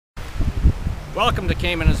Welcome to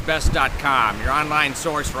CaymanIsBest.com, your online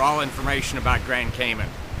source for all information about Grand Cayman.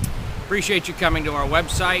 Appreciate you coming to our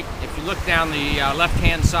website. If you look down the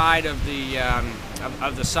left-hand side of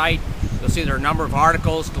the site, you'll see there are a number of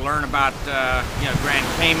articles to learn about Grand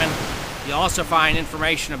Cayman. You'll also find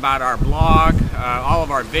information about our blog, all of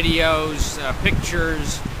our videos,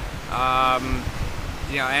 pictures,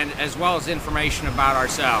 and as well as information about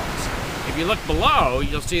ourselves. If you look below,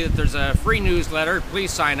 you'll see that there's a free newsletter.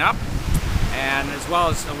 Please sign up. And as well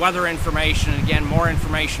as the weather information, and again, more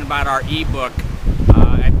information about our ebook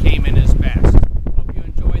at Cayman is Best. Hope you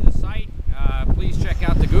enjoy the site. Please check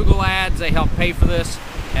out the Google ads. They help pay for this,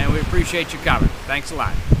 and we appreciate you coming. Thanks a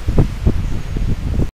lot.